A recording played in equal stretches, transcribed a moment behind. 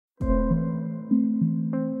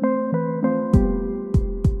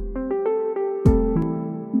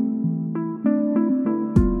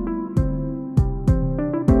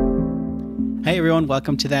Hey everyone,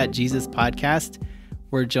 welcome to That Jesus Podcast.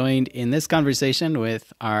 We're joined in this conversation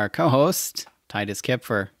with our co-host, Titus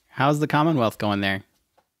Kipfer. How's the Commonwealth going there?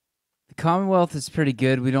 The Commonwealth is pretty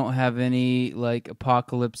good. We don't have any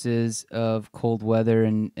apocalypses of cold weather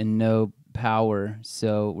and no power,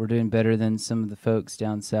 so we're doing better than some of the folks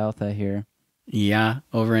down south, I hear. Yeah,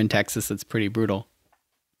 over in Texas, it's pretty brutal.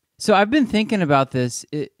 So I've been thinking about this.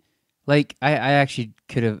 I actually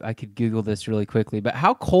could Google this really quickly, but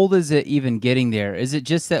how cold is it even getting there? Is it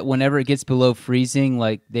just that whenever it gets below freezing,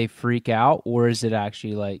 they freak out, or is it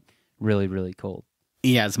actually really, really cold?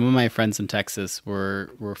 Yeah, some of my friends in Texas were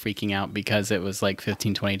freaking out because it was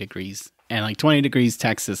 15, 20 degrees. And 20 degrees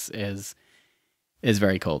Texas is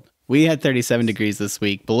very cold. We had 37 degrees this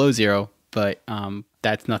week, below zero, but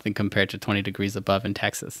that's nothing compared to 20 degrees above in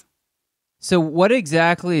Texas. So what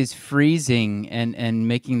exactly is freezing and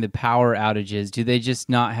making the power outages? Do they just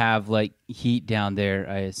not have heat down there,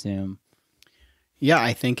 I assume? Yeah,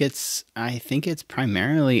 I think it's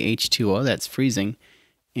primarily H2O that's freezing.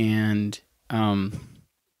 And wow.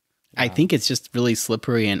 I think it's just really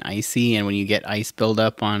slippery and icy, and when you get ice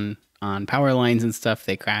buildup on power lines and stuff,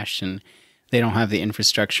 they crash and they don't have the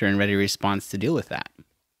infrastructure and ready response to deal with that.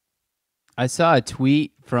 I saw a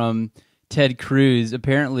tweet from Ted Cruz.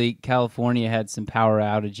 Apparently, California had some power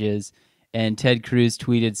outages, and Ted Cruz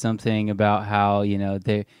tweeted something about how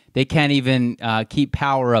they can't even keep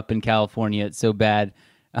power up in California. It's so bad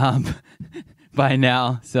by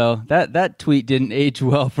now. So that tweet didn't age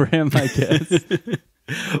well for him, I guess.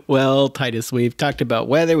 Well, Titus, we've talked about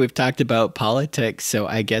weather, we've talked about politics, so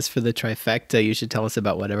I guess for the trifecta, you should tell us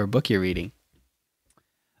about whatever book you're reading.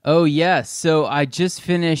 Oh, yes. So I just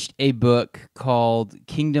finished a book called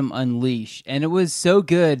Kingdom Unleashed, and it was so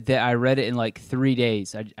good that I read it in 3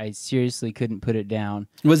 days. I seriously couldn't put it down.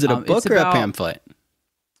 Was it a book or a pamphlet?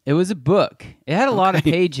 It was a book. It had a lot of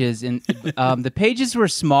pages, and the pages were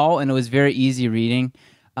small, and it was very easy reading.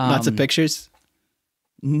 Lots of pictures?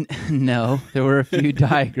 No, there were a few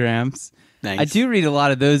diagrams. Nice. I do read a lot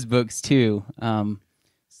of those books, too.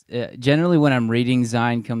 Generally, when I'm reading,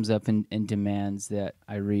 Zion comes up and demands that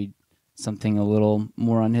I read something a little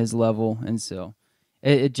more on his level, and so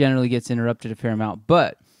it generally gets interrupted a fair amount.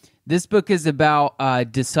 But this book is about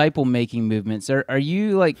disciple-making movements. Are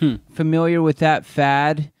you familiar with that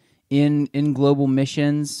fad in global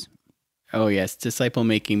missions? Oh yes,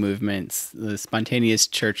 disciple-making movements, the spontaneous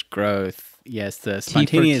church growth. Yes, the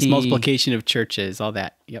spontaneous multiplication of churches, all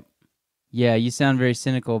that. Yep. Yeah, you sound very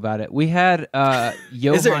cynical about it. We had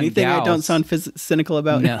Johann Is there anything Gauss. I don't sound cynical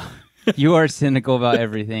about? No, you are cynical about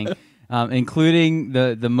everything, including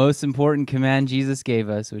the most important command Jesus gave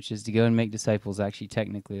us, which is to go and make disciples. Actually,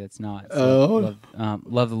 technically, that's not. So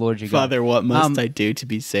love the Lord your God. Father, what must I do to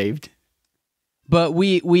be saved? But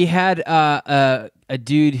we had a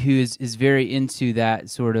dude who is very into that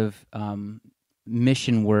sort of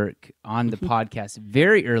mission work on the podcast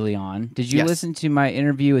very early on. Did you listen to my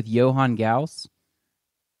interview with Johann Gauss?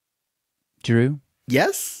 Drew?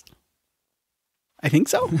 Yes. I think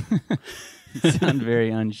so. You sound very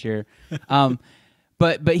unsure.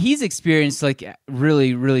 But he's experienced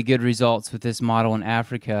really, really good results with this model in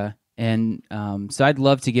Africa. And so I'd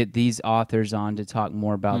love to get these authors on to talk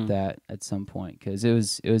more about that at some point, because it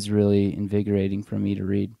was really invigorating for me to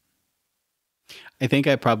read. I think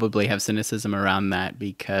I probably have cynicism around that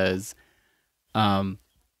because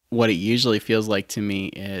what it usually feels like to me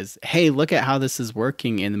is, hey, look at how this is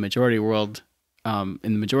working in the majority world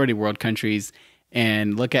countries,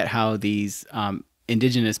 and look at how these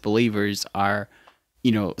indigenous believers are,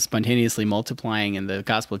 spontaneously multiplying, and the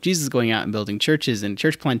gospel of Jesus going out and building churches and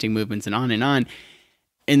church planting movements and on and on.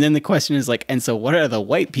 And then the question is and so what are the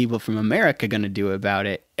white people from America going to do about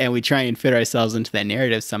it? And we try and fit ourselves into that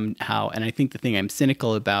narrative somehow. And I think the thing I'm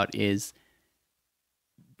cynical about is,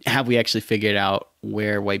 have we actually figured out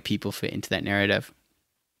where white people fit into that narrative?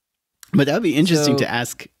 But that would be interesting to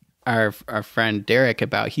ask our friend Derek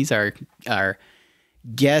about. He's our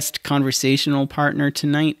guest conversational partner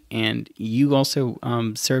tonight. And you also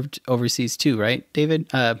served overseas too, right, David?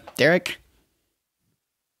 Derek?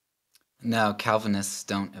 No, Calvinists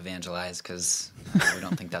don't evangelize because we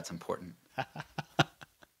don't think that's important.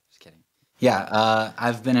 Just kidding. Yeah,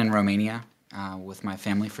 I've been in Romania with my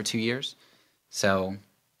family for 2 years. So,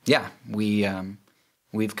 yeah,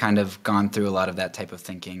 we've kind of gone through a lot of that type of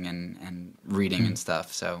thinking and reading and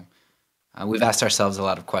stuff. So we've asked ourselves a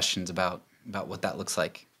lot of questions about what that looks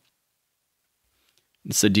like.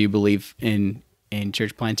 So do you believe in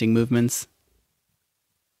church planting movements?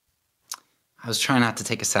 I was trying not to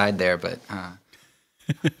take a side there, but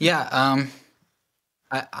yeah,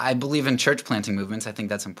 I believe in church planting movements. I think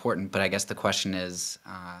that's important, but I guess the question is,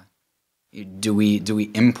 do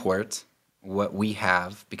we import what we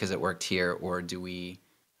have because it worked here, or do we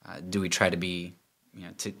try to be,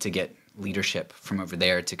 to get leadership from over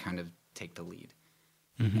there to kind of take the lead?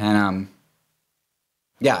 Mm-hmm. And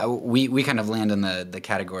we kind of land in the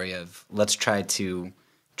category of let's try to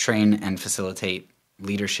train and facilitate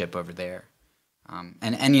leadership over there. And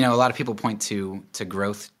a lot of people point to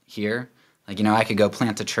growth here. Like, I could go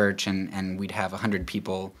plant a church and we'd have 100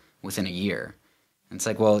 people within a year. And it's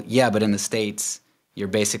like, well, yeah, but in the States, you're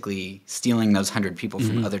basically stealing those 100 people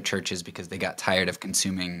from mm-hmm. other churches because they got tired of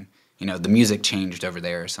consuming, the music changed over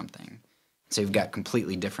there or something. So you've got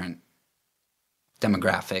completely different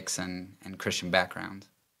demographics and Christian background.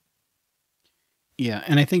 Yeah,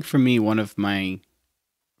 and I think for me, one of my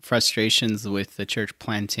frustrations with the church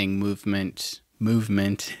planting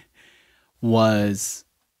movement was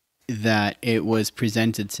that it was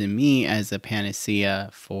presented to me as a panacea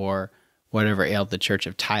for whatever ailed the Church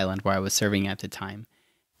of Thailand, where I was serving at the time.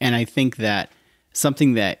 And I think that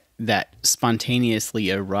something that spontaneously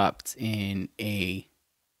erupts in a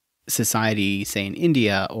society, say in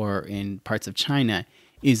India or in parts of China,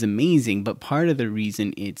 is amazing. But part of the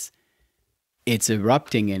reason it's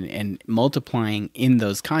erupting and multiplying in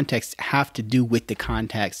those contexts have to do with the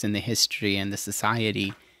context and the history and the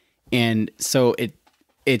society. And so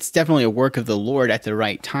it's definitely a work of the Lord at the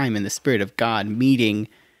right time, and the Spirit of God meeting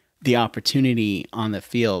the opportunity on the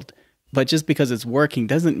field. But just because it's working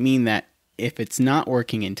doesn't mean that if it's not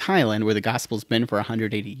working in Thailand, where the gospel's been for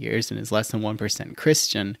 180 years and is less than 1%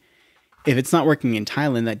 Christian, if it's not working in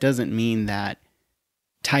Thailand, that doesn't mean that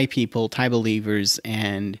Thai people, Thai believers,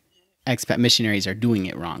 and expat missionaries are doing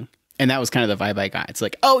it wrong. And that was kind of the vibe I got. It's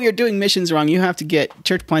like, oh, you're doing missions wrong. You have to get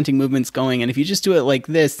church planting movements going. And if you just do it like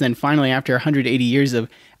this, then finally, after 180 years of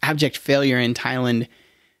abject failure in Thailand,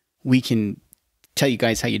 we can tell you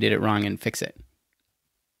guys how you did it wrong and fix it.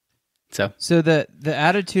 So the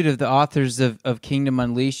attitude of the authors of Kingdom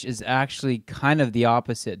Unleashed is actually kind of the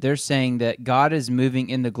opposite. They're saying that God is moving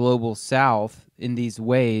in the global south in these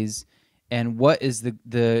ways, and what is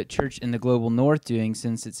the church in the global north doing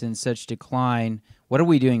since it's in such decline? What are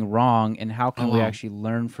we doing wrong, and how can we actually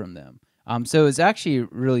learn from them? So it's actually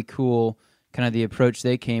really cool, kind of the approach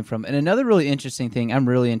they came from. And another really interesting thing, I'm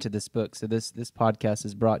really into this book, so this podcast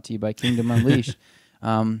is brought to you by Kingdom Unleashed.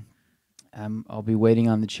 I'll be waiting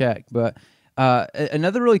on the check. But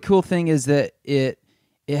another really cool thing is that it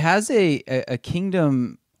has a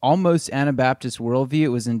kingdom, almost Anabaptist worldview. It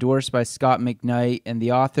was endorsed by Scott McKnight, and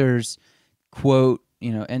the authors quote,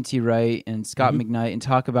 N.T. Wright and Scott mm-hmm. McKnight and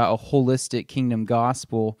talk about a holistic kingdom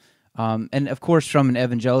gospel. And of course, from an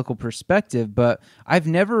evangelical perspective, but I've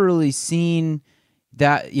never really seen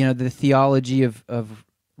that, the theology of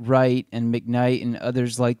Wright and McKnight and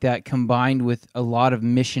others like that combined with a lot of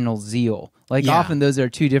missional zeal. Often those are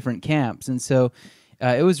two different camps. And so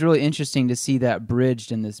it was really interesting to see that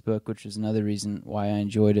bridged in this book, which is another reason why I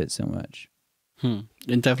enjoyed it so much.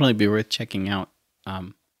 It'd definitely be worth checking out.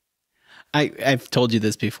 I've told you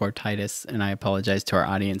this before, Titus, and I apologize to our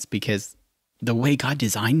audience, because the way God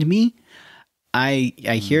designed me, I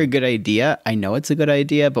hear a good idea. I know it's a good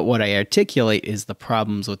idea, but what I articulate is the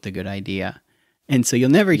problems with the good idea. And so you'll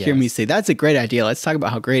never hear me say, that's a great idea. Let's talk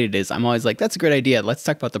about how great it is. I'm always like, that's a great idea. Let's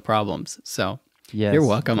talk about the problems. So you're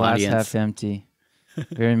welcome, glass audience. Half empty.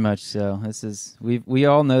 Very much so. We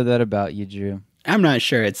all know that about you, Drew. I'm not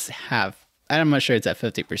sure it's half. I'm not sure it's at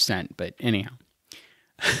 50%, but anyhow.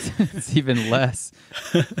 It's even less.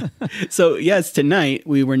 So yes, tonight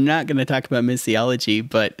we were not going to talk about missiology,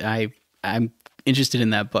 but I'm interested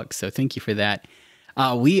in that book. So thank you for that.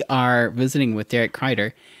 We are visiting with Derek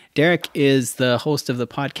Kreider. Derek is the host of the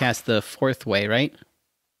podcast, The Fourth Way, right?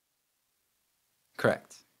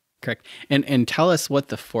 Correct. And tell us what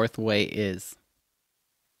The Fourth Way is.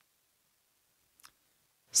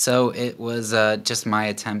 So it was just my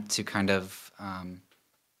attempt to kind of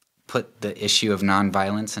put the issue of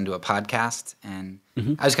nonviolence into a podcast, and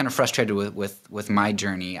mm-hmm. I was kind of frustrated with my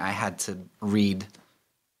journey. I had to read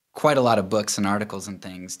quite a lot of books and articles and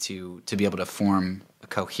things to be able to form a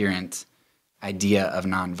coherent idea of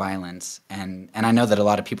nonviolence, and I know that a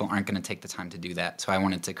lot of people aren't going to take the time to do that. So I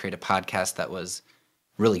wanted to create a podcast that was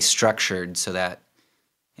really structured so that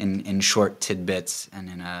in short tidbits and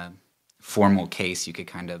in a formal case you could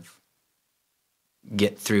kind of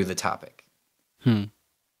get through the topic.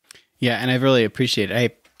 Yeah, and I really appreciate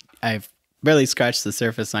it. I've barely scratched the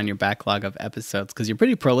surface on your backlog of episodes because you're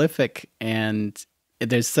pretty prolific and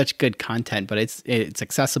there's such good content, but it's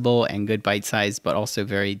accessible and good bite-sized, but also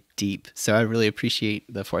very deep. So I really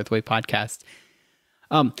appreciate the Fourth Way podcast.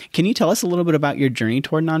 Can you tell us a little bit about your journey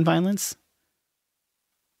toward nonviolence?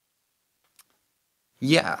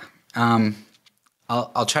 Yeah.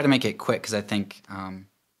 I'll try to make it quick because I think I'm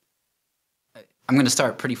going to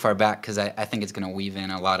start pretty far back because I think it's going to weave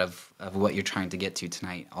in a lot of what you're trying to get to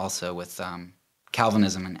tonight also with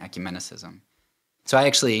Calvinism and ecumenicism. So I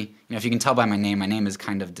actually, if you can tell by my name is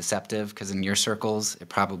kind of deceptive because in your circles it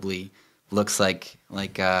probably looks like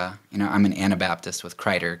I'm an Anabaptist with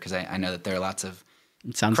Kreider because I know that there are lots of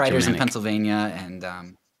Kreiders in Pennsylvania and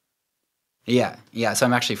so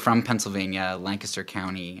I'm actually from Pennsylvania, Lancaster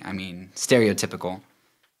County. I mean, stereotypical.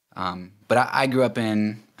 But I grew up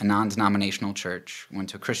in a non-denominational church, went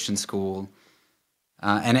to a Christian school,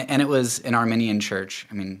 and it was an Arminian church.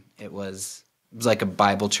 I mean, it was like a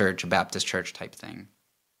Bible church, a Baptist church type thing.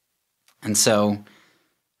 And so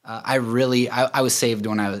I was saved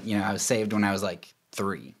when I was like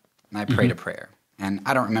 3, and I prayed a prayer, and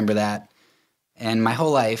I don't remember that. And my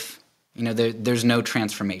whole life, there's no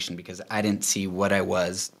transformation because I didn't see what I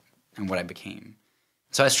was and what I became.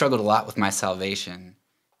 So I struggled a lot with my salvation.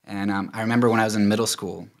 And I remember when I was in middle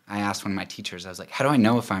school, I asked one of my teachers, I was like, how do I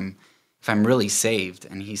know if I'm really saved?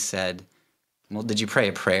 And he said, well, did you pray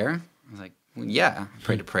a prayer? I was like, well, yeah, I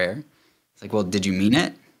prayed a prayer. He's like, well, did you mean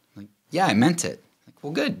it? I'm like, yeah, I meant it. I'm like,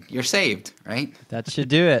 well, good, you're saved, right? That should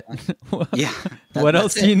do it. Yeah. What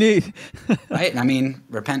else do you need? Right? I mean,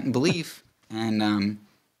 repent and believe. And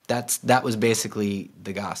that was basically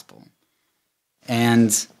the gospel.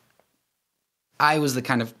 And I was the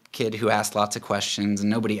kind of kid who asked lots of questions, and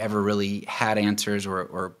nobody ever really had answers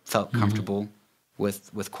or felt comfortable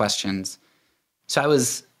with questions. So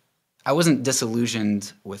I wasn't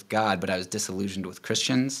disillusioned with God, but I was disillusioned with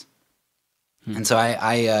Christians. And so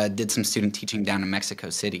I did some student teaching down in Mexico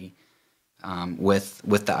City with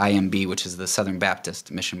the IMB, which is the Southern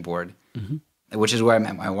Baptist Mission Board, which is where I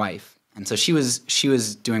met my wife. And so she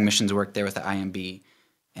was doing missions work there with the IMB,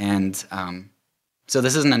 and so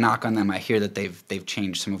this isn't a knock on them. I hear that they've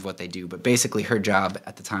changed some of what they do, but basically her job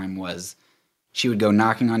at the time was she would go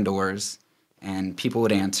knocking on doors, and people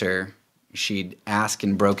would answer. She'd ask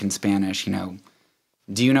in broken Spanish,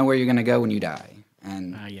 do you know where you're going to go when you die?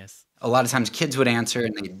 And yes. A lot of times kids would answer,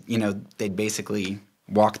 and they'd basically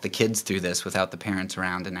walk the kids through this without the parents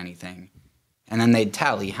around and anything, and then they'd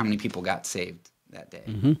tally how many people got saved that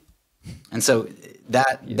day. And so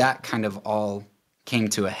that kind of all came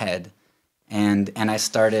to a head. And I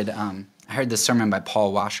started. I heard this sermon by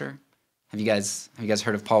Paul Washer. Have you guys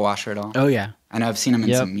heard of Paul Washer at all? Oh yeah, I know I've seen him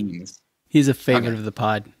in some memes. He's a favorite of the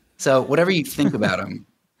pod. So whatever you think about him,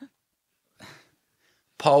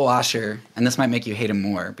 Paul Washer, and this might make you hate him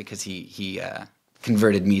more because he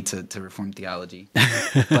converted me to Reformed theology.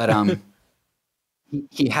 But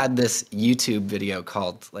he had this YouTube video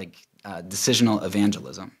called Decisional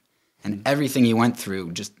Evangelism, and everything he went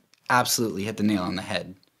through just absolutely hit the nail on the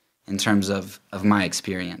head in terms of my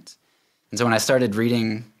experience. And so when I started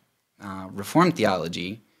reading Reformed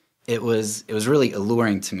theology, it was really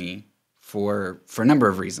alluring to me for a number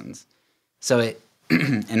of reasons. So it,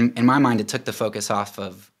 in my mind, it took the focus off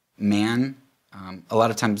of man. A lot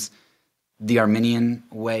of times the Arminian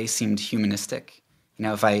way seemed humanistic.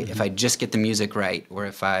 If I just get the music right, or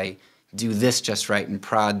if I do this just right and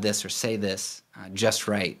prod this or say this just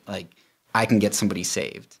right, I can get somebody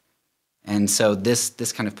saved. And so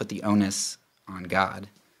this kind of put the onus on God.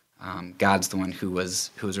 God's the one who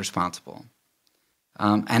was responsible.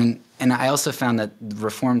 And I also found that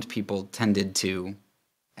Reformed people tended to,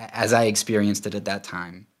 as I experienced it at that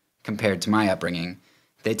time, compared to my upbringing,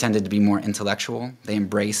 they tended to be more intellectual. They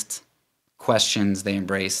embraced questions. They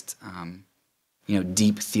embraced,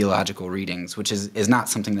 deep theological readings, which is not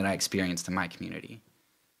something that I experienced in my community.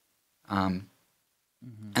 And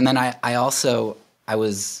then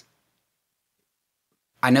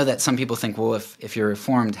I know that some people think, well, if you're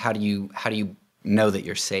Reformed, how do you know that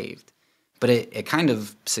you're saved? But it kind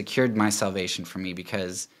of secured my salvation for me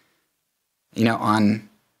because, on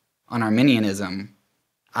Arminianism,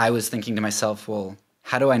 I was thinking to myself, well,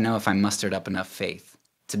 how do I know if I mustered up enough faith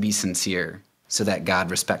to be sincere so that God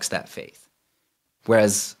respects that faith?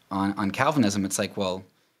 Whereas on Calvinism, it's like, well,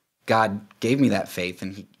 God gave me that faith,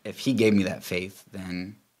 and if He gave me that faith,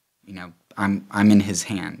 then I'm in His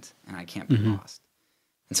hand, and I can't be lost.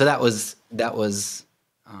 And so that was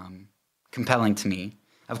compelling to me.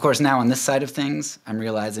 Of course, now on this side of things, I'm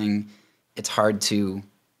realizing it's hard to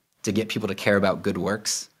get people to care about good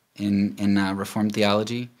works in Reformed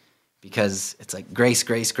theology, because it's like grace,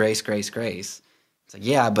 grace, grace, grace, grace. It's like,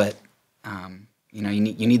 yeah, but you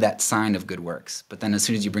need that sign of good works. But then as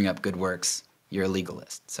soon as you bring up good works, you're a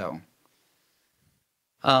legalist. So,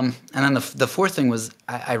 and then the fourth thing was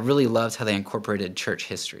I really loved how they incorporated church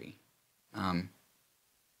history.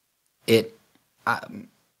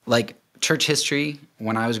 church history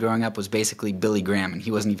when I was growing up was basically Billy Graham, and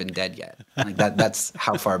he wasn't even dead yet. Like that's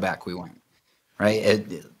how far back we went, right?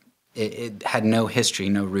 It had no history,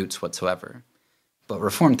 no roots whatsoever. But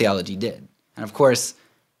Reformed theology did. And of course,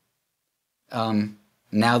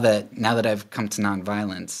 now that I've come to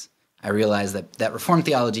nonviolence, I realize that Reformed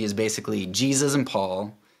theology is basically Jesus and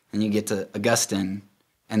Paul, and you get to Augustine,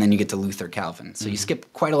 and then you get to Luther, Calvin. So you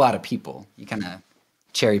skip quite a lot of people. You kind of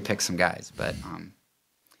cherry pick some guys. But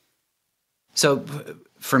so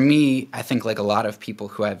for me, I think like a lot of people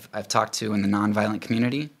who I've talked to in the nonviolent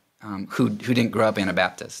community who didn't grow up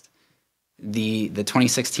Anabaptist, the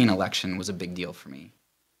 2016 election was a big deal for me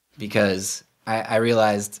because I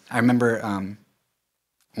realized, I remember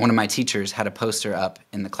one of my teachers had a poster up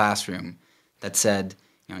in the classroom that said,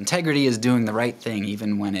 integrity is doing the right thing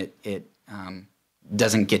even when it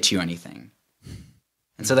doesn't get you anything.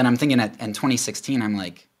 And so then I'm thinking in 2016, I'm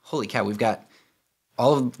like, holy cow, we've got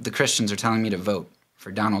all of the Christians are telling me to vote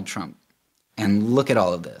for Donald Trump. And look at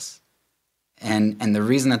all of this. And the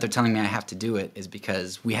reason that they're telling me I have to do it is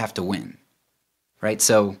because we have to win, right?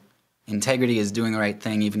 So integrity is doing the right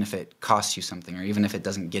thing even if it costs you something or even if it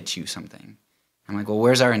doesn't get you something. I'm like, well,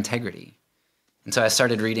 where's our integrity? And so I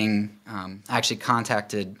started reading, I actually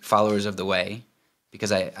contacted Followers of the Way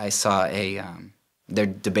because I saw their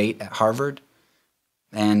debate at Harvard.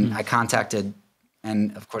 And I contacted,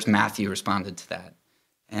 and of course Matthew responded to that.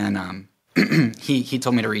 And he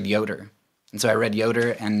told me to read Yoder. And so I read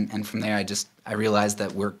Yoder, and from there I realized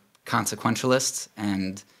that we're consequentialists,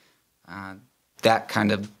 and that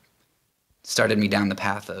kind of started me down the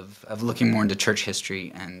path of looking more into church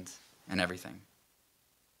history and everything.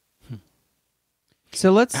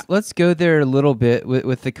 So let's go there a little bit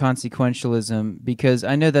with the consequentialism, because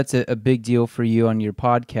I know that's a big deal for you on your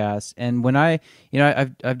podcast. And when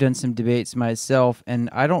I've done some debates myself, and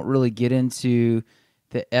I don't really get into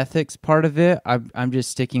the ethics part of it. I'm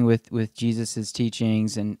just sticking with Jesus's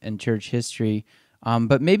teachings and church history.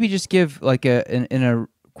 But maybe just give like in a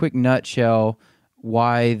quick nutshell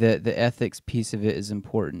why the ethics piece of it is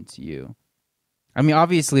important to you. I mean,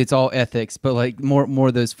 obviously it's all ethics, but like more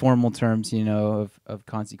of those formal terms, of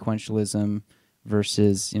consequentialism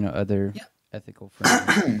versus, other ethical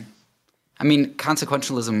frameworks. I mean,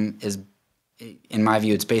 consequentialism is, in my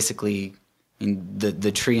view, it's basically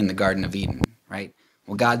the tree in the Garden of Eden, right?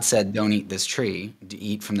 Well, God said, don't eat this tree,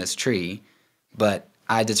 eat from this tree, but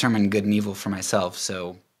I determine good and evil for myself,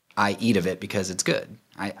 so I eat of it because it's good.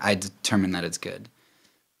 I determine that it's good.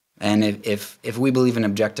 And if we believe in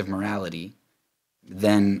objective morality,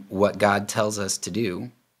 then what God tells us to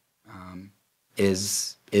do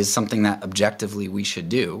is something that objectively we should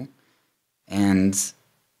do, and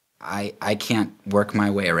I can't work my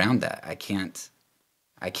way around that. I can't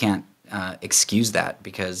excuse that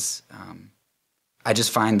because I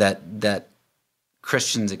just find that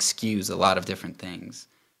Christians excuse a lot of different things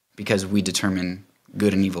because we determine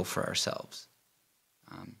good and evil for ourselves,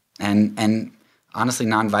 and honestly,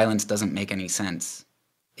 nonviolence doesn't make any sense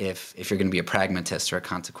if you're going to be a pragmatist or a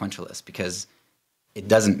consequentialist, because it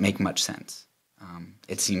doesn't make much sense.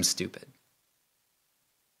 It seems stupid.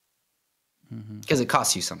 Because it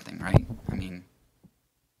costs you something, right? I mean,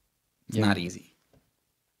 it's not easy.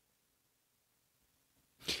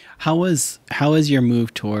 How was your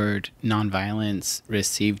move toward nonviolence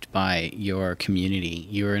received by your community?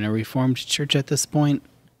 You were in a Reformed church at this point?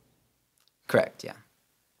 Correct, yeah.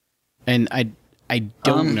 And I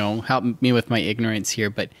don't know, help me with my ignorance here,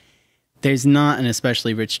 but there's not an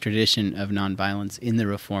especially rich tradition of nonviolence in the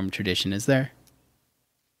Reformed tradition, is there?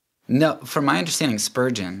 No, from my understanding,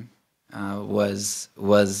 Spurgeon was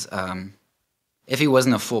if he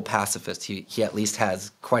wasn't a full pacifist, he at least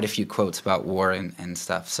has quite a few quotes about war and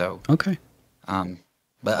stuff. So okay,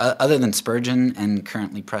 but other than Spurgeon and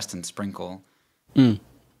currently Preston Sprinkle,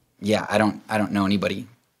 yeah, I don't know anybody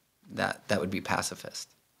that would be pacifist.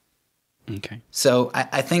 Okay. So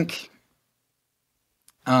I think,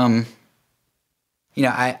 I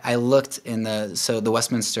looked in the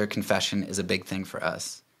Westminster Confession is a big thing for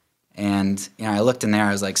us. And, I looked in there,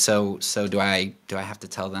 I was like, so do I have to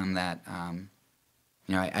tell them that,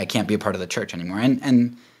 I can't be a part of the church anymore?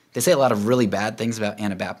 And they say a lot of really bad things about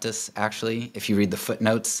Anabaptists, actually. If you read the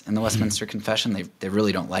footnotes in the Westminster Confession, they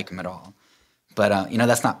really don't like them at all. But,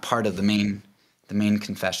 that's not part of the main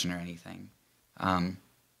confession or anything.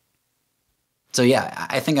 So yeah,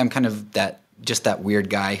 I think I'm kind of that weird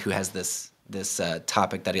guy who has this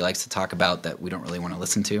topic that he likes to talk about that we don't really want to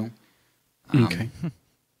listen to. Okay.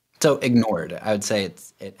 So ignored. I would say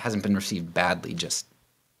it hasn't been received badly, just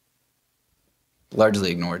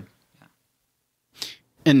largely ignored. Yeah.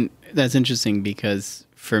 And that's interesting because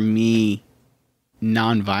for me,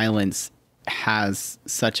 nonviolence has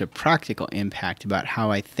such a practical impact about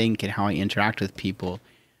how I think and how I interact with people,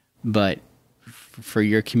 but for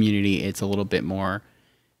your community, it's a little bit more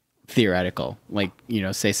theoretical. Like,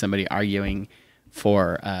 say somebody arguing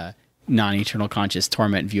for a non-eternal conscious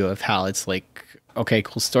torment view of hell. It's like, okay,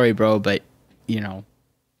 cool story, bro, but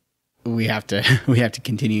we have to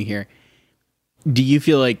continue here. Do you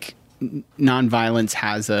feel like nonviolence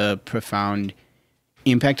has a profound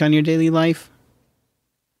impact on your daily life?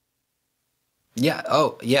 Yeah.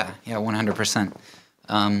 Oh, yeah. Yeah. 100%.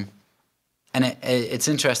 And it's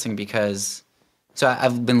interesting because, so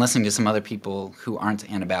I've been listening to some other people who aren't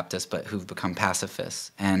Anabaptists, but who've become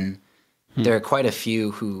pacifists. And there are quite a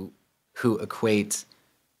few who equate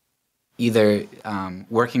either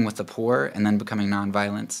working with the poor and then becoming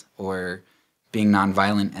nonviolent, or being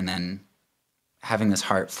nonviolent and then having this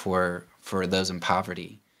heart for those in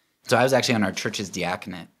poverty. So I was actually on our church's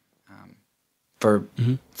diaconate for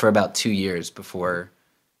about 2 years before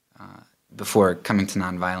coming to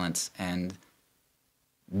nonviolence, and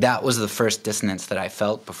that was the first dissonance that I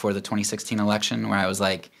felt before the 2016 election, where I was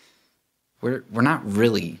like, we're not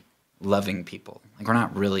really loving people, like we're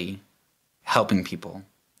not really helping people.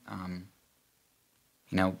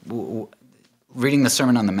 Reading the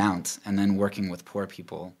Sermon on the Mount and then working with poor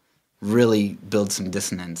people really builds some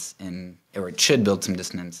dissonance or it should build some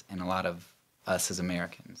dissonance in a lot of us as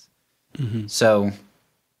Americans. Mm-hmm. So,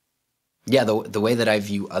 yeah, the way that I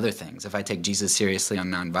view other things, if I take Jesus seriously on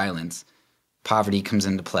nonviolence, poverty comes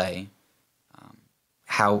into play.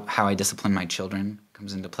 How I discipline my children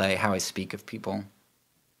comes into play. How I speak of people.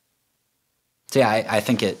 So yeah, I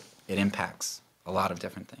think it impacts a lot of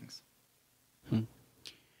different things.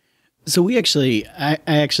 So I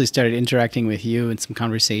actually started interacting with you in some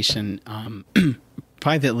conversation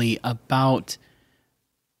privately about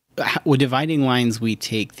what dividing lines we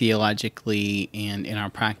take theologically and in our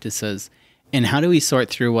practices, and how do we sort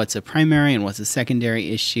through what's a primary and what's a secondary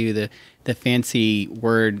issue. The fancy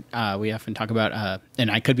word we often talk about, and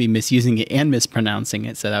I could be misusing it and mispronouncing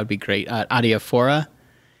it, so that would be great. Adiaphora.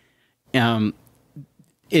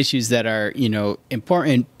 Issues that are,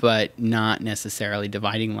 important, but not necessarily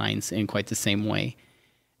dividing lines in quite the same way.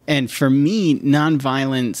 And for me,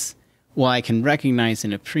 nonviolence, while I can recognize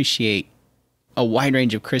and appreciate a wide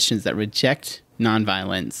range of Christians that reject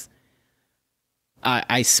nonviolence,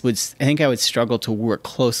 I think I would struggle to work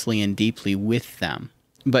closely and deeply with them.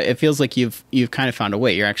 But it feels like you've kind of found a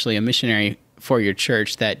way. You're actually a missionary for your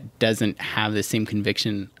church that doesn't have the same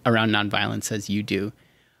conviction around nonviolence as you do.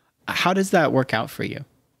 How does that work out for you?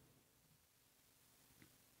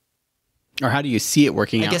 Or how do you see it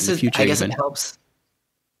working out in the future? I guess it helps.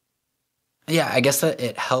 Yeah, I guess that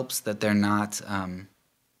it helps that they're not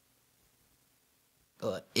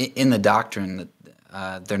in the doctrine,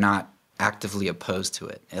 that they're not actively opposed to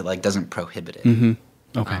it. It doesn't prohibit it. Mm-hmm.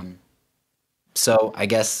 Okay. So I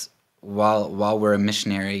guess while we're a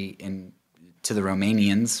missionary to the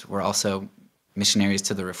Romanians, we're also missionaries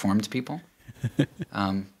to the Reformed people.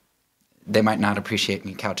 They might not appreciate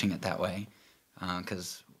me couching it that way,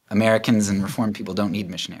 because Americans and Reformed people don't need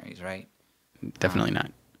missionaries, right? Definitely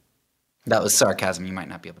not. That was sarcasm. You might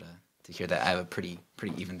not be able to hear that. I have a pretty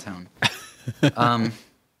even tone. But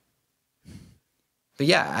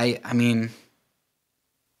yeah, I mean,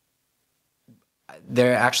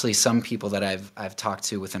 there are actually some people that I've talked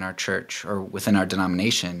to within our church or within our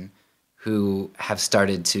denomination who have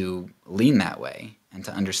started to lean that way and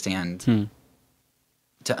to understand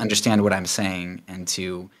what I'm saying, and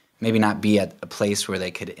to maybe not be at a place where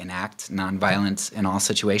they could enact nonviolence in all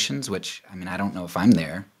situations, which, I mean, I don't know if I'm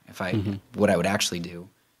there, what I would actually do.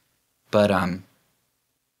 But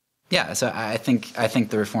yeah, so I think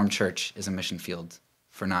the Reformed Church is a mission field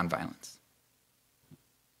for nonviolence.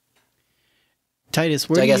 Titus,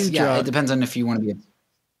 where do you draw? Yeah, it depends on if you want to be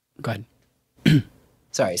Go ahead.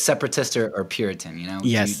 Sorry, separatist or Puritan,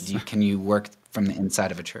 Yes. Can you work from the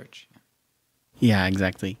inside of a church? Yeah,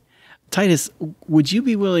 exactly. Titus,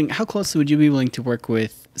 how closely would you be willing to work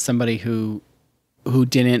with somebody who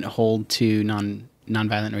didn't hold to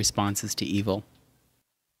nonviolent responses to evil?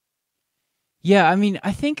 Yeah, I mean,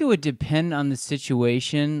 I think it would depend on the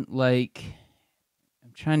situation. Like,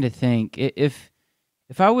 I'm trying to think. If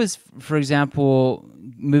I was, for example,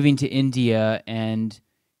 moving to India and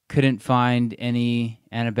couldn't find any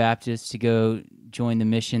Anabaptists to go join the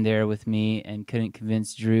mission there with me, and couldn't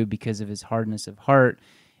convince Drew because of his hardness of heart,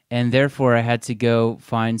 and therefore I had to go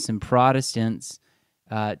find some Protestants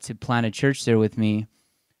to plant a church there with me,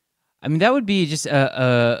 I mean, that would be just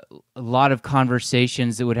a lot of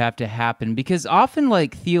conversations that would have to happen, because often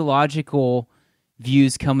theological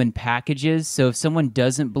views come in packages. So if someone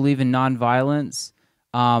doesn't believe in nonviolence,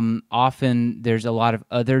 often there's a lot of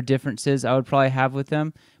other differences I would probably have with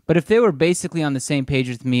them. But if they were basically on the same page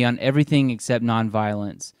with me on everything except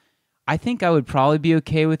nonviolence, I think I would probably be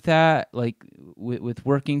okay with that, like with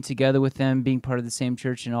working together with them, being part of the same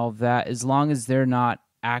church and all of that, as long as they're not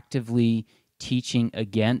actively teaching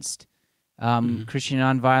against Christian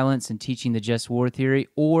nonviolence and teaching the just war theory,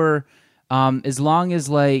 or as long as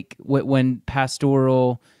like when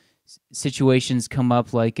pastoral situations come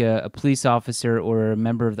up, like a police officer or a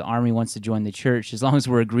member of the army wants to join the church, as long as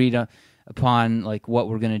we're agreed upon like what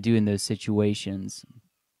we're going to do in those situations,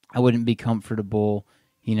 I wouldn't be comfortable,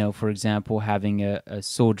 for example, having a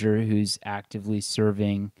soldier who's actively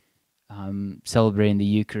serving, celebrating the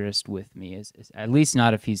Eucharist with me, is at least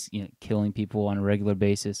not if he's killing people on a regular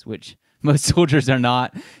basis, which most soldiers are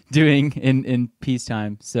not doing in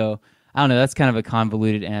peacetime. So I don't know. That's kind of a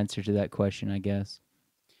convoluted answer to that question, I guess.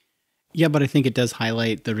 Yeah, but I think it does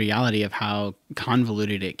highlight the reality of how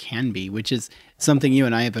convoluted it can be, which is something you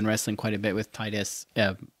and I have been wrestling quite a bit with, Titus,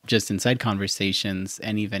 just inside conversations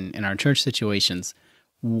and even in our church situations.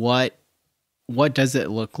 What does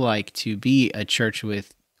it look like to be a church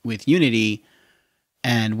with unity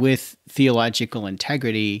and with theological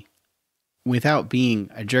integrity without being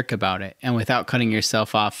a jerk about it and without cutting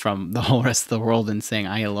yourself off from the whole rest of the world and saying,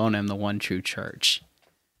 I alone am the one true church?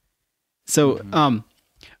 So,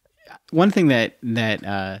 one thing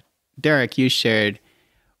that Derek, you shared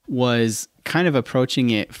was kind of approaching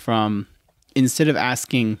it from, instead of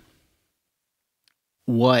asking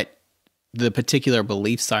what the particular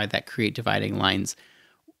beliefs are that create dividing lines,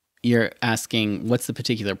 you're asking what's the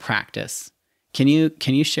particular practice. Can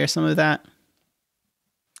you share some of that?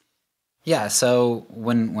 Yeah. So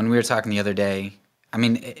when we were talking the other day, I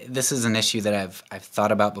mean, this is an issue that I've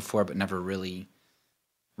thought about before, but never really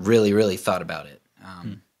thought about it.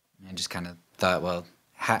 I just kind of thought, well,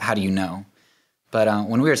 how do you know? But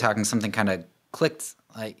when we were talking, something kind of clicked.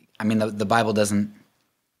 Like, I mean, the Bible doesn't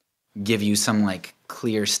give you some like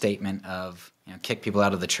clear statement of kick people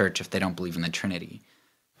out of the church if they don't believe in the Trinity,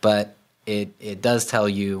 but it does tell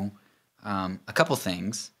you a couple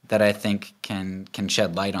things that I think can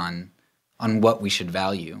shed light on what we should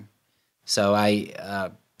value. So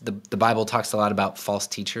the Bible talks a lot about false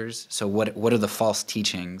teachers. So what are the false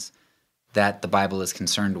teachings that the Bible is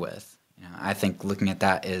concerned with? I think looking at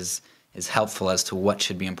that is helpful as to what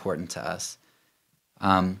should be important to us.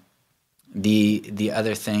 The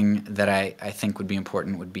other thing that I think would be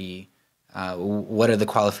important would be what are the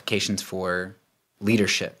qualifications for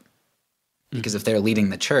leadership? Because if they're leading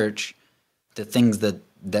the church, the things that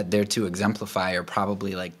they're to exemplify are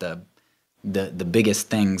probably like the biggest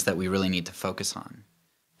things that we really need to focus on.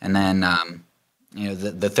 And then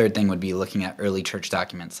the third thing would be looking at early church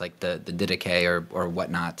documents like the Didache or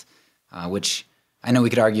whatnot, which I know we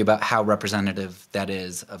could argue about how representative that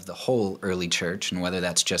is of the whole early church and whether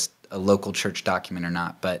that's just a local church document or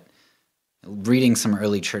not. But reading some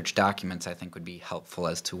early church documents, I think, would be helpful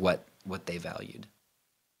as to what they valued.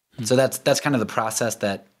 So that's kind of the process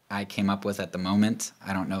that I came up with at the moment.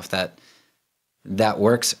 I don't know if that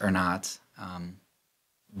works or not,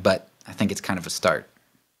 but I think it's kind of a start.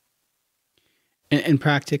 And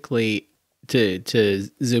practically, to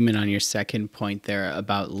zoom in on your second point there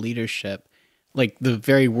about leadership, like the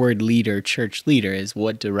very word leader, church leader, is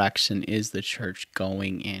what direction is the church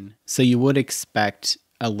going in? So you would expect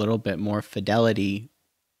a little bit more fidelity,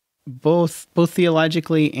 both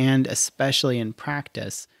theologically and especially in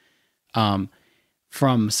practice,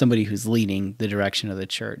 from somebody who's leading the direction of the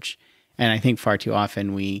church. And I think far too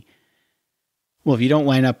often if you don't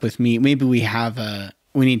line up with me, maybe we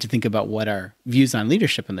need to think about what our views on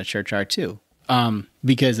leadership in the church are too.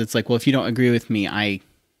 Because it's like, well, if you don't agree with me, I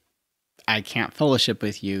can't fellowship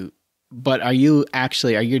with you. But are your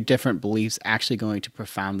different beliefs actually going to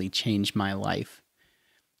profoundly change my life?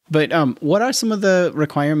 But what are some of the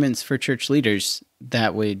requirements for church leaders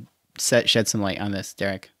that would shed some light on this,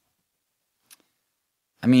 Derek?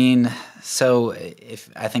 I mean, so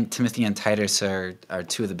I think Timothy and Titus are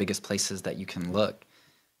two of the biggest places that you can look.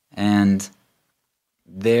 And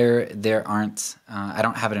there aren't, I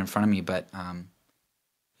don't have it in front of me, but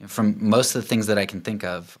from most of the things that I can think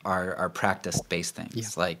of are practice-based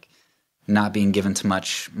things, like not being given to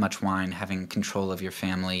much wine, having control of your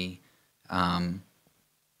family,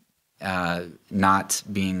 not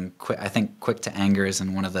being quick. I think quick to anger is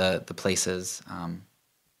in one of the places.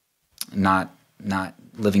 Not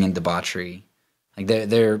living in debauchery. Like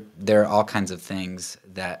there are all kinds of things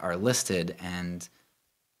that are listed, and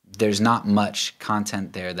there's not much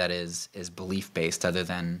content there that is belief-based other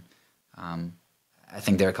than I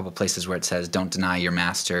think there are a couple places where it says, don't deny your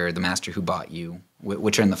master, the master who bought you,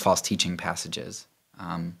 which are in the false teaching passages.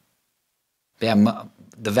 But yeah,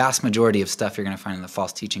 the vast majority of stuff you're going to find in the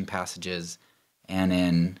false teaching passages and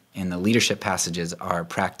in the leadership passages are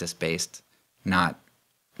practice-based, not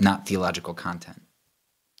theological content.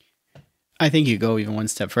 I think you go even one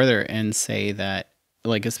step further and say that,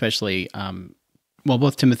 like, especially,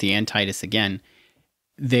 both Timothy and Titus, again,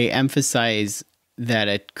 they emphasize that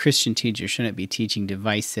a Christian teacher shouldn't be teaching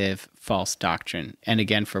divisive false doctrine. And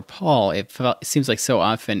again, for Paul, it seems like so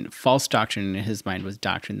often false doctrine in his mind was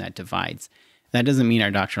doctrine that divides. That doesn't mean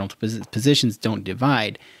our doctrinal positions don't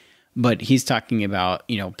divide, but he's talking about,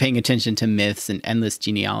 paying attention to myths and endless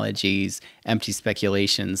genealogies, empty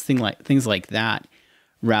speculations, things like that,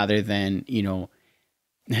 rather than,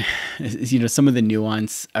 some of the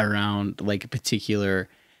nuance around like a particular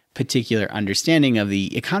understanding of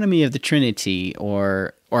the economy of the Trinity,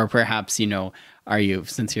 or perhaps, are you,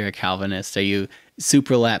 since you're a Calvinist, are you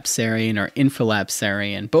supralapsarian or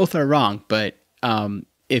infralapsarian? Both are wrong, but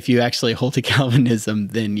if you actually hold to Calvinism,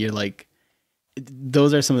 then you're like,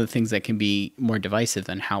 those are some of the things that can be more divisive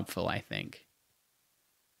than helpful, I think.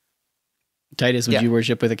 Titus, would you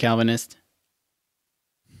worship with a Calvinist?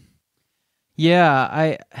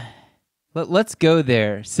 Yeah, let's go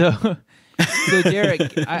there. So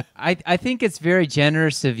Derek, I think it's very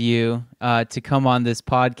generous of you to come on this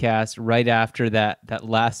podcast right after that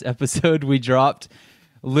last episode we dropped,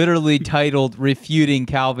 literally titled "Refuting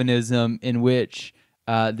Calvinism," in which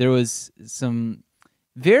there was some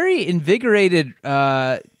very invigorated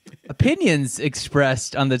opinions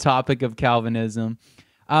expressed on the topic of Calvinism.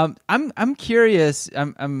 I'm curious.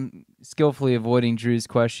 I'm skillfully avoiding Drew's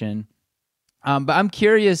question, but I'm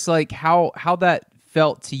curious, like how that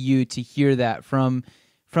felt to you to hear that from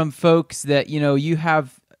folks that you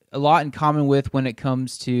have a lot in common with when it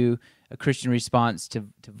comes to a Christian response to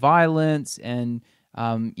violence, and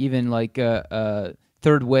even like a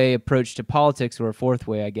third way approach to politics, or a fourth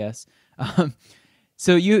way, I guess.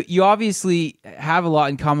 So you obviously have a lot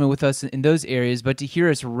in common with us in those areas, but to hear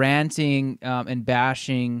us ranting and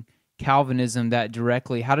bashing Calvinism that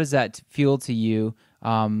directly, how does that feel to you?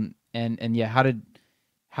 And yeah,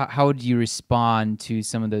 how would you respond to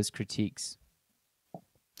some of those critiques?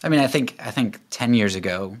 I mean, I think 10 years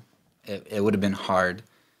ago it would have been hard,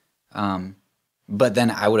 but then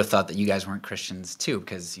I would have thought that you guys weren't Christians too,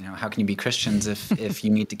 because how can you be Christians if you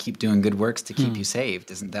need to keep doing good works to keep you saved?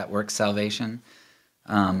 Isn't that work salvation?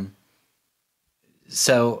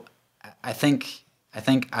 So I think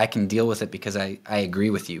I can deal with it because I agree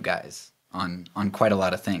with you guys on quite a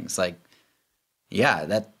lot of things. Like,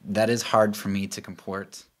 yeah, that is hard for me to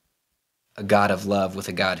comport a God of love with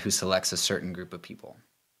a God who selects a certain group of people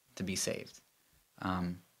to be saved. I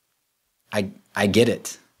get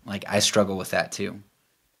it. Like, I struggle with that too.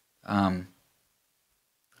 I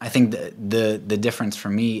think the difference for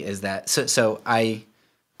me is that so I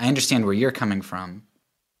understand where you're coming from.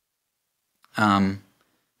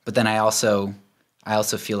 But then I also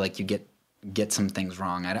feel like you get some things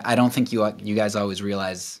wrong. I don't think you guys always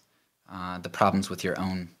realize the problems with your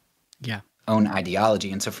own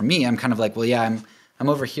ideology. And so for me, I'm kind of like, well, yeah, I'm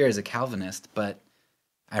over here as a Calvinist, but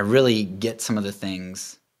I really get some of the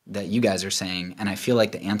things that you guys are saying, and I feel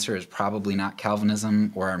like the answer is probably not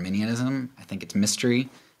Calvinism or Arminianism. I think it's mystery,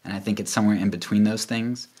 and I think it's somewhere in between those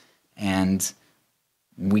things. And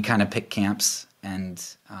we kind of pick camps and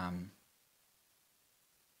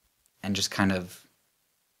just kind of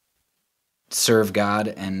serve God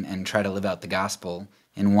and try to live out the gospel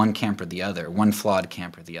in one camp or the other, one flawed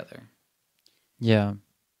camp or the other. Yeah.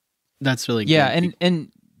 That's really good. Yeah,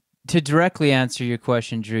 and to directly answer your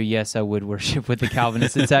question, Drew, yes, I would worship with the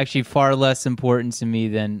Calvinists. It's actually far less important to me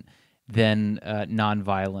than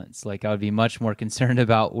nonviolence. Like, I would be much more concerned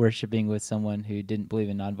about worshiping with someone who didn't believe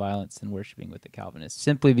in nonviolence than worshiping with the Calvinists,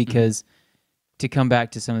 simply because, to come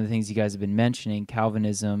back to some of the things you guys have been mentioning,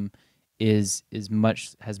 Calvinism has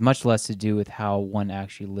much less to do with how one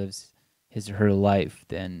actually lives his or her life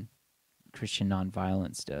than Christian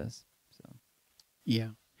nonviolence does. So, yeah.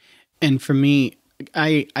 And for me,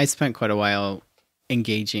 I spent quite a while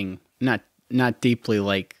engaging, not deeply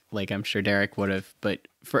like I'm sure Derek would have, but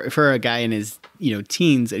for a guy in his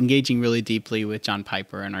teens, engaging really deeply with John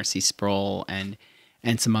Piper and R.C. Sproul and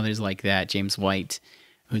some others like that, James White,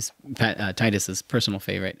 who's Titus's personal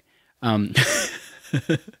favorite.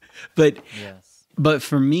 But yes. But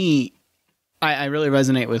for me, I really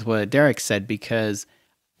resonate with what Derek said, because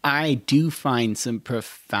I do find some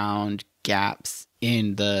profound gaps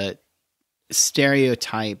in the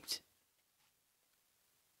stereotyped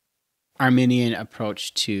Arminian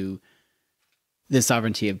approach to the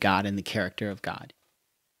sovereignty of God and the character of God.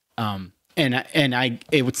 And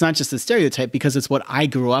it's not just a stereotype, because it's what I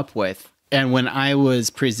grew up with And when I was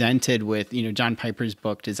presented with, John Piper's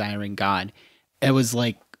book, Desiring God, it was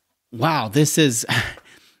like, wow, this is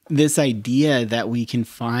this idea that we can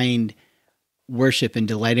find worship and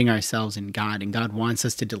delighting ourselves in God, and God wants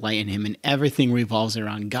us to delight in him, and everything revolves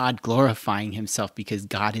around God glorifying himself because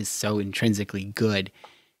God is so intrinsically good.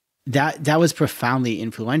 That was profoundly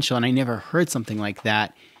influential, and I never heard something like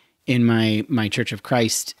that in my Church of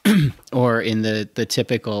Christ or in the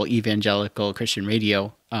typical evangelical Christian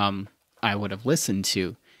radio I would have listened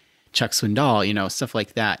to. Chuck Swindoll, stuff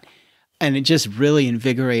like that. And it just really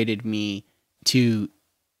invigorated me to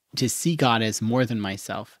see God as more than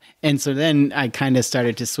myself. And so then I kind of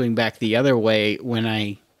started to swing back the other way when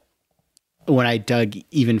I dug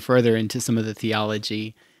even further into some of the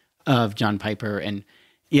theology of John Piper. And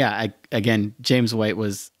yeah, again, James White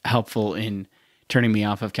was helpful in turning me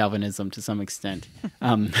off of Calvinism to some extent.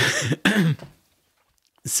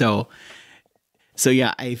 So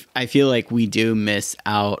yeah, I feel like we do miss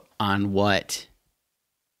out on what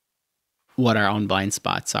our own blind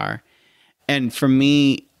spots are. And for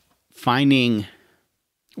me, finding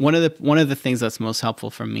one of the things that's most helpful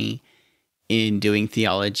for me in doing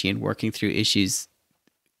theology and working through issues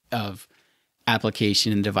of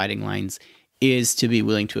application and dividing lines is to be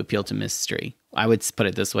willing to appeal to mystery. I would put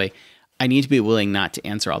it this way. I need to be willing not to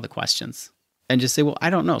answer all the questions and just say, well, I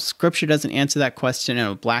don't know. Scripture doesn't answer that question in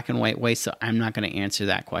a black and white way, so I'm not going to answer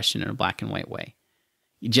that question in a black and white way.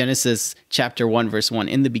 Genesis chapter 1, verse 1,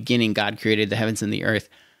 in the beginning, God created the heavens and the earth.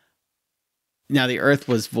 Now the earth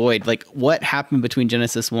was void. Like, what happened between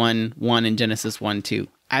Genesis 1:1 and Genesis 1:2?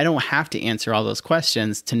 I don't have to answer all those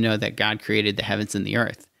questions to know that God created the heavens and the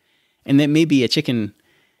earth. And that may be a chicken,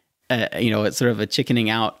 it's sort of a chickening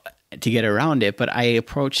out to get around it, but I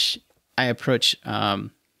approach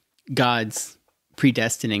God's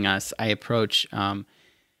predestining us. I approach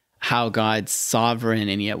how God's sovereign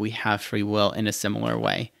and yet we have free will in a similar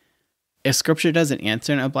way. If Scripture doesn't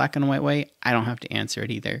answer in a black and white way, I don't have to answer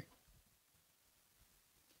it either.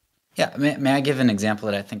 Yeah, may I give an example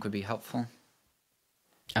that I think would be helpful?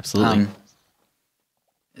 Absolutely.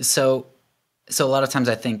 So a lot of times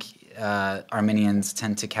I think Arminians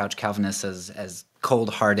tend to couch Calvinists as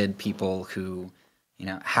cold-hearted people who,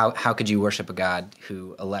 how could you worship a God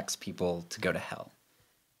who elects people to go to hell?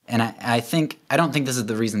 And I don't think this is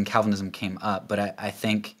the reason Calvinism came up, but I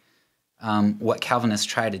think what Calvinists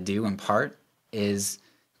try to do in part is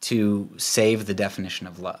to save the definition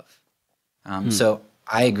of love. So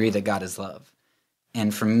I agree that God is love.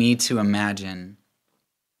 And for me to imagine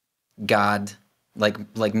God,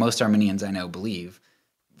 like most Arminians I know believe,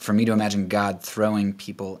 for me to imagine God throwing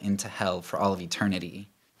people into hell for all of eternity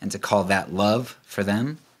and to call that love for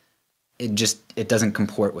them, it doesn't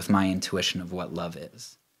comport with my intuition of what love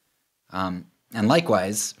is. And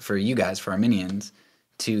likewise, for you guys, for Arminians,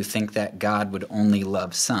 to think that God would only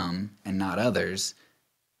love some and not others,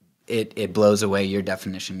 it blows away your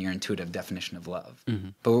intuitive definition of love. Mm-hmm.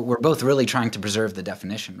 But we're both really trying to preserve the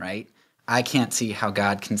definition, right? I can't see how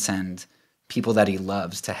God can send people that he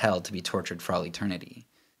loves to hell to be tortured for all eternity.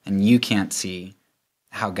 And you can't see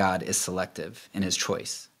how God is selective in his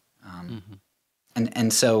choice.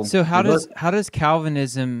 And so how does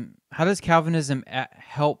Calvinism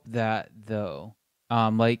help that though?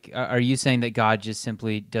 Are you saying that God just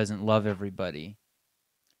simply doesn't love everybody?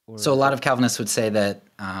 So a lot of Calvinists would say that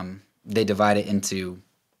they divide it into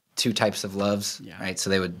two types of loves, right? So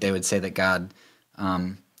they would say that God,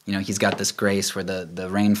 he's got this grace where the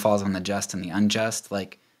rain falls on the just and the unjust.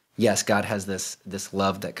 Like, yes, God has this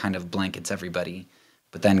love that kind of blankets everybody,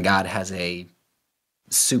 but then God has a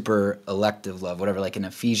super elective love, whatever, like an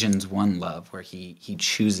Ephesians 1 love, where he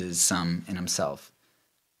chooses some in himself.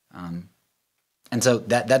 And so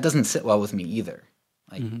that doesn't sit well with me either.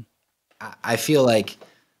 Like, I feel like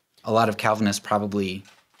a lot of Calvinists probably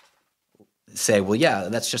say, well, yeah,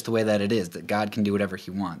 that's just the way that it is, that God can do whatever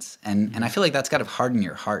he wants. And I feel like that's got to harden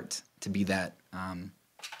your heart to be that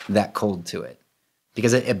cold to it,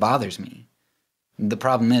 because it bothers me. The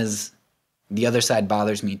problem is the other side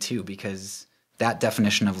bothers me too, because that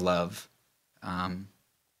definition of love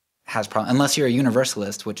has problems. Unless you're a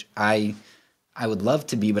universalist, which I would love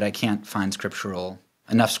to be, but I can't find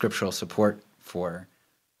enough scriptural support for.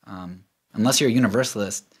 Unless you're a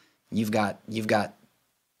universalist, you've got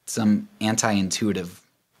some anti-intuitive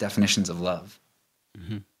definitions of love.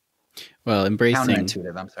 Mm-hmm. Well, embracing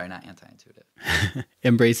counterintuitive. I'm sorry, not anti-intuitive.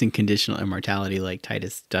 Embracing conditional immortality, like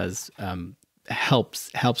Titus does,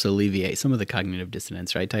 helps alleviate some of the cognitive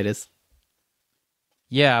dissonance, right, Titus?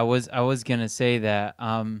 Yeah, I was gonna say that.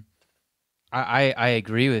 I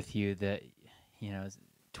agree with you that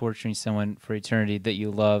torturing someone for eternity that you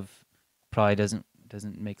love probably doesn't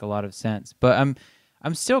doesn't make a lot of sense. But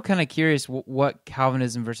I'm still kind of curious what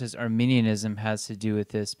Calvinism versus Arminianism has to do with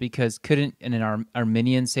this, because couldn't an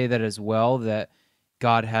Arminian say that as well, that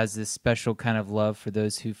God has this special kind of love for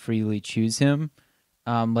those who freely choose him?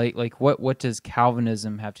 What does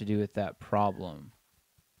Calvinism have to do with that problem?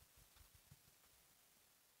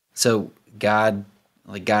 So God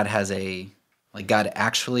actually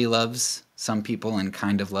loves some people and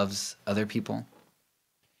kind of loves other people.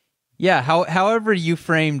 Yeah, however you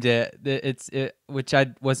framed it, which I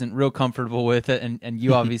wasn't real comfortable with it, and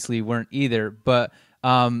you obviously weren't either. But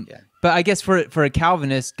I guess for a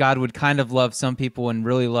Calvinist, God would kind of love some people and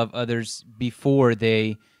really love others before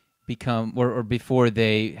they become or before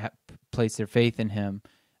they place their faith in him.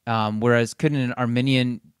 Whereas couldn't an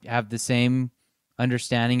Arminian have the same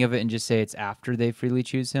understanding of it and just say it's after they freely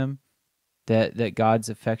choose him that God's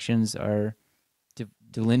affections are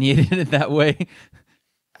delineated in that way?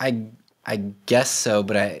 I guess so,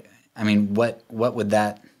 but I mean, what would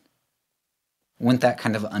that, wouldn't that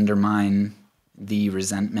kind of undermine the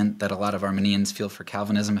resentment that a lot of Arminians feel for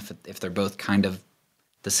Calvinism if they're both kind of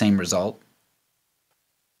the same result?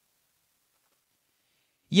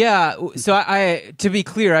 Yeah, so I to be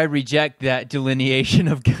clear, I reject that delineation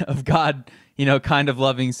of God, kind of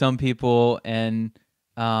loving some people and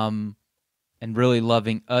really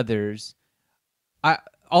loving others.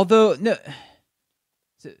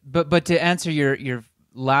 But to answer your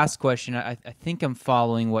last question, I think I'm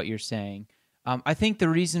following what you're saying. I think the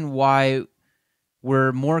reason why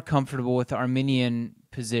we're more comfortable with the Arminian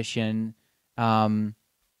position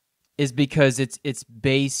is because it's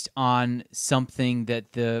based on something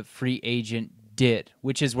that the free agent did,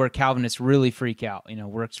 which is where Calvinists really freak out.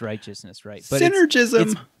 Works righteousness, right? But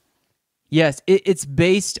synergism. It's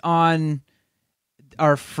based on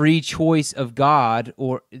our free choice of God,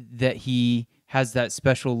 or that he has that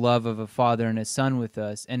special love of a father and a son with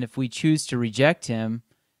us. And if we choose to reject him,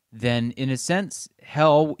 then in a sense,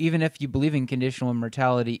 hell, even if you believe in conditional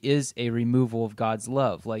immortality, is a removal of God's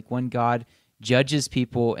love. Like when God judges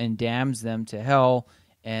people and damns them to hell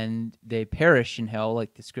and they perish in hell,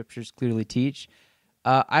 like the scriptures clearly teach,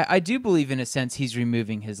 I do believe in a sense he's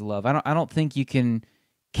removing his love. I don't think you can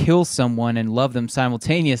kill someone and love them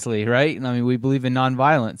simultaneously, right? I mean, we believe in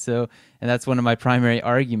nonviolence, and that's one of my primary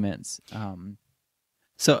arguments.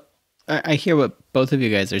 So I hear what both of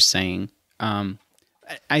you guys are saying.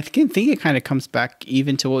 I think it kind of comes back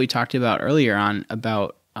even to what we talked about earlier on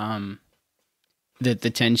about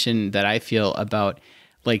the tension that I feel about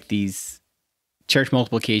like these church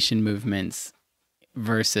multiplication movements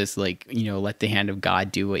versus let the hand of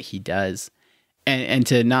God do what he does. And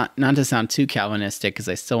to not to sound too Calvinistic, because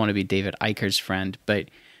I still want to be David Eicher's friend, but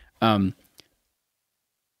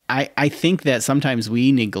I think that sometimes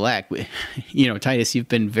we neglect, Titus, you've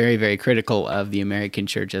been very, very critical of the American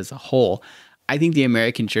church as a whole. I think the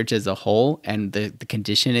American church as a whole and the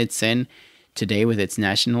condition it's in today with its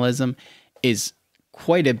nationalism is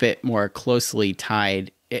quite a bit more closely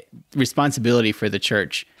tied. Responsibility for the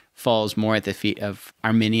church falls more at the feet of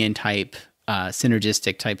Arminian type,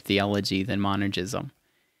 synergistic type theology than monergism.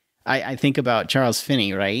 I think about Charles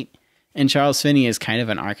Finney, right? And Charles Finney is kind of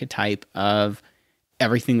an archetype of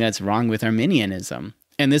everything that's wrong with Arminianism.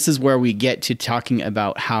 And this is where we get to talking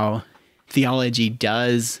about how theology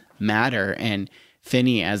does matter, and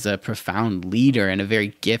Finney as a profound leader and a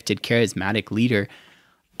very gifted, charismatic leader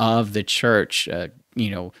of the church,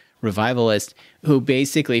 revivalist, who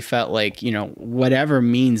basically felt like, whatever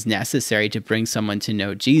means necessary to bring someone to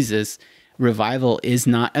know Jesus, revival is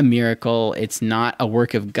not a miracle. It's not a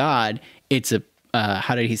work of God. It's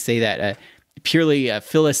how did he say that? Purely a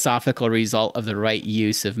philosophical result of the right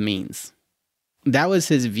use of means. That was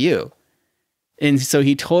his view. And so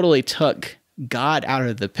he totally took God out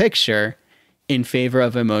of the picture in favor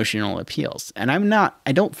of emotional appeals. And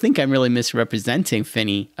I don't think I'm really misrepresenting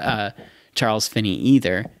Charles Finney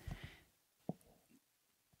either.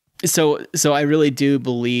 So I really do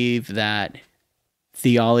believe that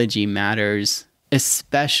theology matters,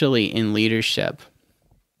 especially in leadership.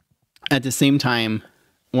 At the same time,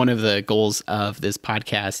 one of the goals of this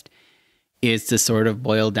podcast is to sort of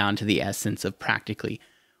boil down to the essence of practically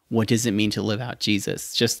what does it mean to live out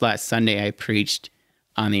Jesus. Just last Sunday, I preached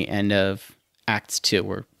on the end of Acts 2.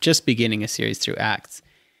 We're just beginning a series through Acts.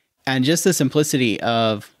 And just the simplicity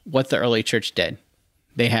of what the early church did.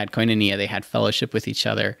 They had koinonia, they had fellowship with each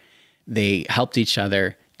other, they helped each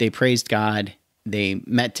other, they praised God, they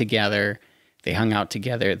met together, they hung out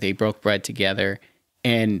together, they broke bread together,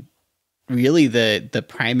 and really the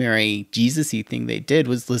primary Jesus-y thing they did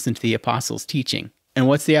was listen to the apostles' teaching. And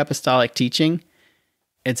what's the apostolic teaching?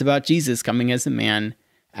 It's about Jesus coming as a man,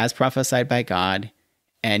 as prophesied by God,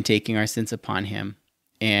 and taking our sins upon him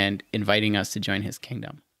and inviting us to join his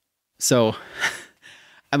kingdom. So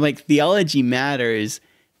I'm like, theology matters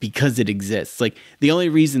because it exists. Like, the only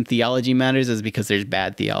reason theology matters is because there's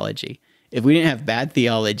bad theology. If we didn't have bad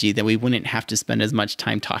theology, then we wouldn't have to spend as much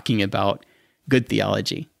time talking about good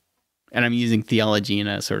theology. And I'm using theology in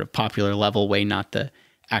a sort of popular level way, not the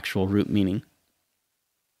actual root meaning.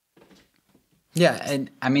 Yeah, and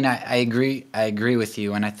I mean, I agree. I agree with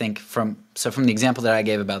you, and I think from the example that I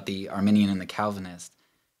gave about the Arminian and the Calvinist,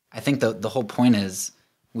 I think the whole point is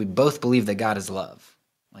we both believe that God is love,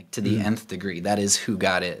 like to the nth degree. That is who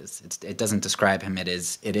God is. It doesn't describe him. It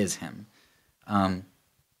is him.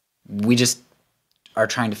 We just are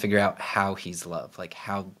trying to figure out how he's love. Like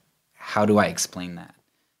how do I explain that?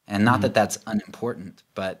 And not that that's unimportant,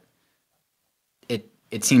 but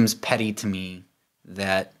it seems petty to me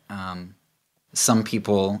that some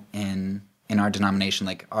people in our denomination,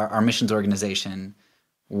 like our missions organization,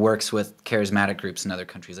 works with charismatic groups in other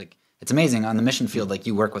countries. Like, it's amazing on the mission field. Like,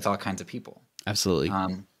 you work with all kinds of people. Absolutely.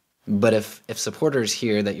 But if supporters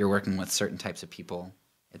hear that you're working with certain types of people,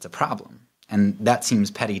 it's a problem. And that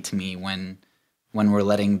seems petty to me when we're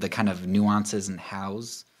letting the kind of nuances and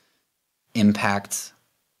hows impact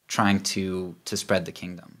trying to spread the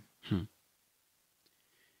kingdom.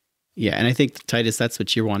 Yeah, and I think, Titus, that's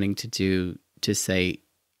what you're wanting to do, to say,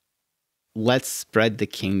 let's spread the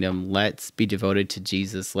kingdom, let's be devoted to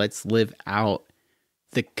Jesus, let's live out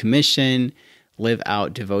the commission, live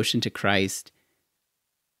out devotion to Christ,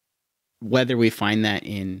 whether we find that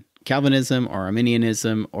in Calvinism or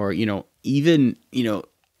Arminianism or, even,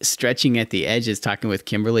 stretching at the edges, talking with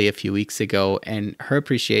Kimberly a few weeks ago and her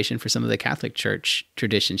appreciation for some of the Catholic Church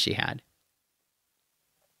tradition she had.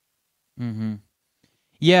 Mm-hmm.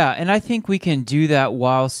 Yeah, and I think we can do that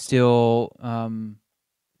while still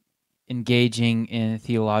engaging in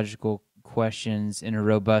theological questions in a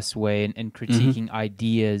robust way and critiquing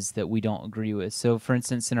ideas that we don't agree with. So, for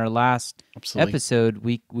instance, in our last episode,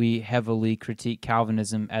 we heavily critique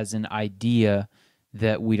Calvinism as an idea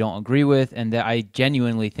that we don't agree with and that I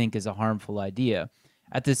genuinely think is a harmful idea.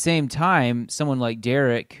 At the same time, someone like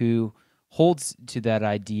Derek, who holds to that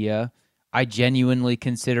idea, I genuinely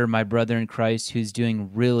consider my brother in Christ who's doing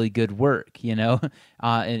really good work,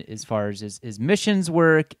 as far as his missions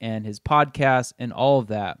work and his podcast and all of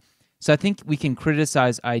that. So I think we can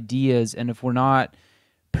criticize ideas, and if we're not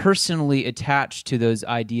personally attached to those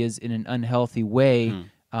ideas in an unhealthy way,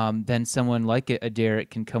 then someone like a Derek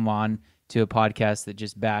can come on to a podcast that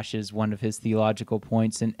just bashes one of his theological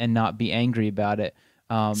points and not be angry about it.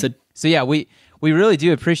 So yeah, we really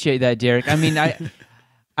do appreciate that, Derek. I mean,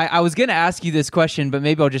 I was going to ask you this question, but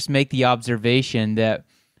maybe I'll just make the observation that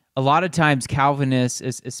a lot of times Calvinists,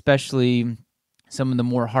 especially some of the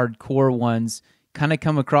more hardcore ones, kind of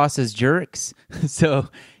come across as jerks. So,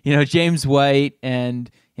 James White and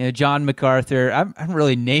John MacArthur. I'm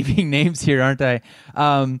really naming names here, aren't I?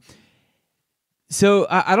 So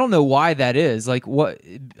I don't know why that is. Like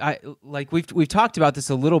we've talked about this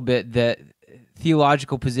a little bit, that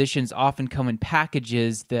theological positions often come in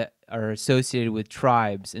packages that are associated with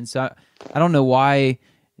tribes. And so I don't know why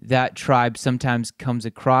that tribe sometimes comes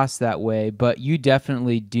across that way, but you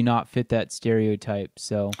definitely do not fit that stereotype.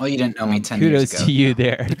 So you didn't know me 10 years ago. Kudos to you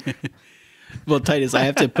there. Well, Titus, I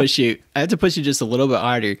have to push you just a little bit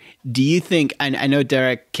harder. Do you think, I know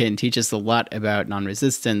Derek can teach us a lot about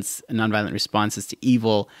non-resistance and nonviolent responses to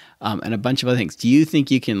evil, and a bunch of other things. Do you think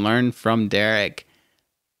you can learn from Derek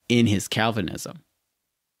in his Calvinism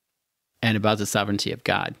and about the sovereignty of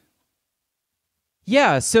God?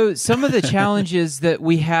 Yeah, so some of the challenges that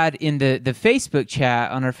we had in the Facebook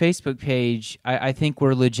chat on our Facebook page, I think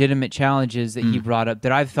were legitimate challenges that he brought up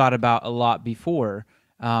that I've thought about a lot before.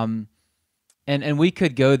 And we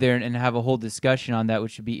could go there and have a whole discussion on that,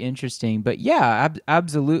 which would be interesting. But yeah,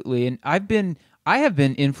 absolutely. And I have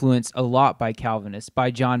been influenced a lot by Calvinists,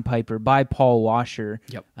 by John Piper, by Paul Washer,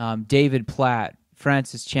 David Platt,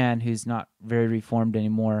 Francis Chan, who's not very reformed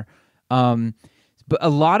anymore. But a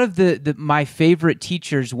lot of my favorite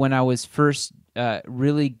teachers when I was first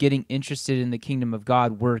really getting interested in the kingdom of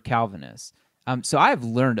God were Calvinists. So I've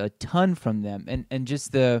learned a ton from them, and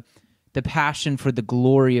just the passion for the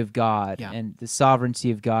glory of God and the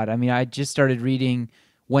sovereignty of God. I mean, I just started reading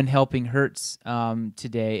When Helping Hurts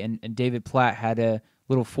today, and David Platt had a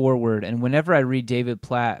little foreword. And whenever I read David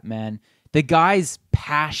Platt, man, the guy's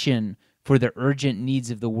passion for the urgent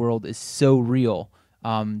needs of the world is so real.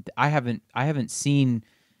 I haven't seen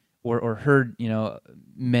or heard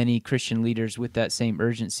many Christian leaders with that same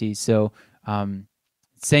urgency. So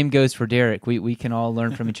same goes for Derek. We can all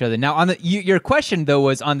learn from each other. Now, on your question though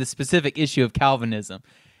was on the specific issue of Calvinism.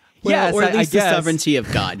 Well, Yes, or at I least the guess. sovereignty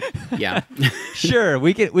of God. Yeah. Sure,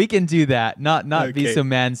 we can do that. Not be Okay. so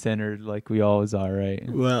man-centered like we always are, right?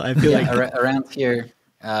 Well, I feel like Around here,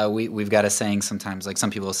 we've got a saying sometimes, like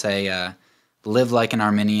some people say, live like an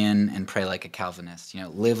Arminian and pray like a Calvinist. You know,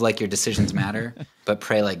 live like your decisions matter, but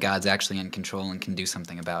pray like God's actually in control and can do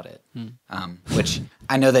something about it. Which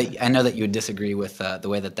I know that you would disagree with the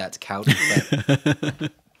way that that's couched,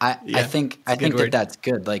 but I think word. that's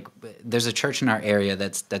good. Like, there's a church in our area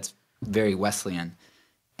that's very Wesleyan,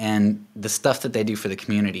 and the stuff that they do for the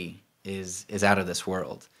community is out of this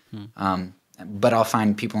world. But I'll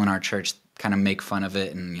find people in our church kind of make fun of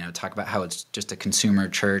it and, you know, talk about how it's just a consumer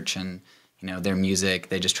church and, you know, their music,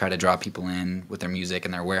 they just try to draw people in with their music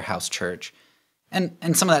and their warehouse church. And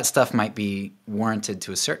some of that stuff might be warranted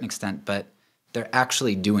to a certain extent, but they're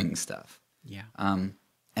actually doing stuff. yeah.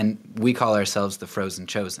 And we call ourselves the Frozen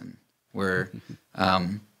Chosen. We're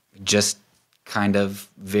just kind of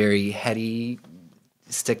very heady,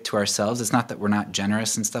 stick to ourselves. It's not that we're not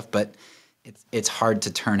generous and stuff, but it's hard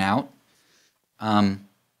to turn out.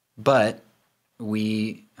 But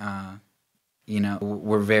we,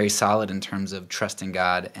 we're very solid in terms of trusting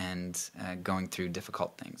God and going through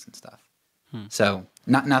difficult things and stuff. So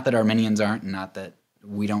not that Arminians aren't, and not that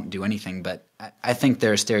we don't do anything, but I think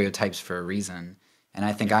there are stereotypes for a reason. And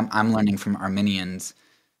I think I'm learning from Arminians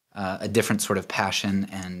a different sort of passion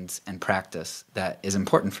and practice that is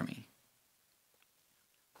important for me.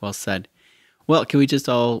 Well said. Well, can we just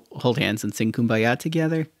all hold hands and sing Kumbaya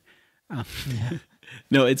together?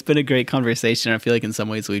 No, it's been a great conversation. I feel like in some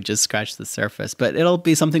ways we've just scratched the surface, but it'll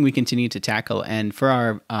be something we continue to tackle. And for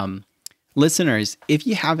our listeners, if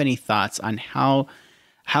you have any thoughts on how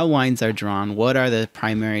lines are drawn, what are the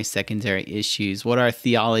primary, secondary issues, what are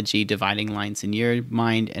theology dividing lines in your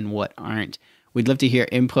mind and what aren't, we'd love to hear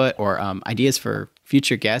input or ideas for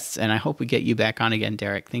future guests. And I hope we get you back on again,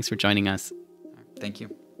 Derek. Thanks for joining us. Thank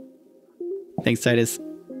you. Thanks, Titus.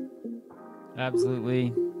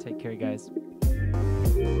 Absolutely. Take care, guys.